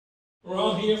We're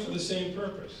all here for the same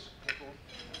purpose.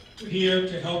 We're here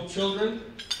to help children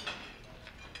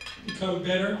become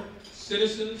better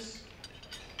citizens,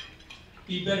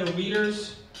 be better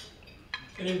readers,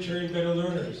 and in turn, better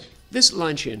learners. This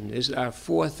luncheon is our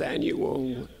 4th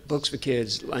annual Books for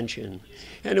Kids luncheon,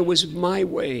 and it was my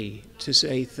way to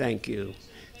say thank you.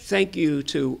 Thank you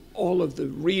to all of the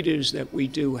readers that we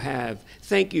do have.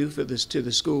 Thank you to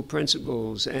the school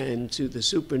principals and to the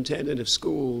superintendent of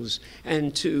schools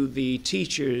and to the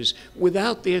teachers.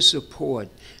 Without their support,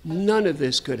 none of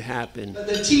this could happen. But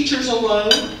the teachers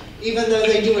alone, even though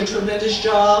they do a tremendous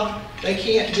job, they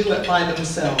can't do it by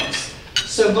themselves.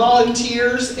 So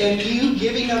volunteers and you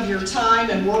giving of your time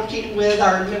and working with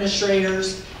our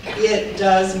administrators, it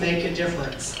does make a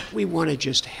difference. We want to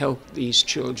just help these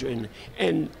children,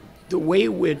 and the way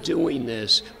we're doing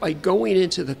this, by going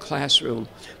into the classroom,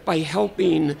 by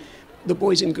helping the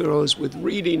boys and girls with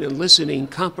reading and listening,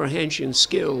 comprehension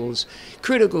skills,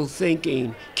 critical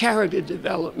thinking, character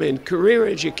development, career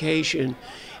education,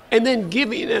 and then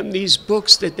giving them these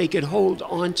books that they could hold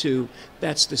on to.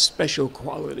 That's the special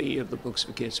quality of the Books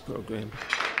for Kids program.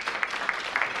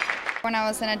 When I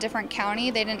was in a different county,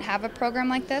 they didn't have a program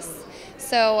like this.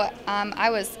 So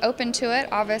I was open to it,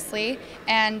 obviously,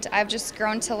 and I've just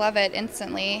grown to love it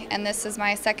instantly. And this is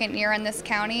my 2nd year in this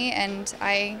county, and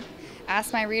I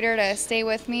asked my reader to stay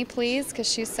with me, please, because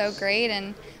she's so great,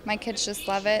 and my kids just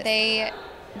love it. They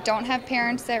don't have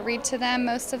parents that read to them,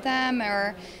 most of them,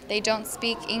 or they don't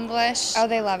speak English. Oh,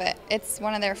 they love it. It's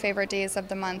one of their favorite days of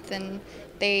the month, and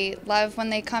they love when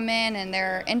they come in, and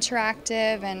they're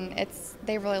interactive, and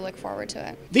they really look forward to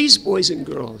it. These boys and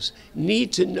girls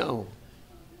need to know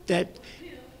that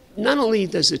not only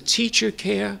does the teacher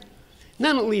care,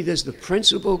 not only does the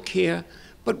principal care,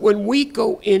 but when we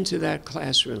go into that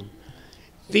classroom,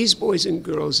 these boys and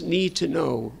girls need to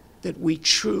know that we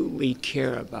truly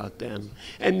care about them.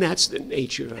 And that's the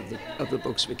nature of the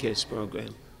Books for Kids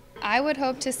program. I would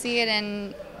hope to see it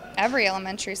in every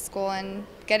elementary school, and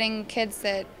getting kids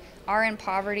that are in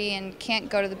poverty and can't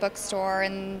go to the bookstore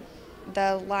and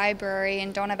the library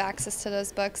and don't have access to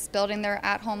those books, building their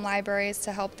at-home libraries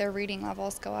to help their reading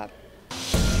levels go up.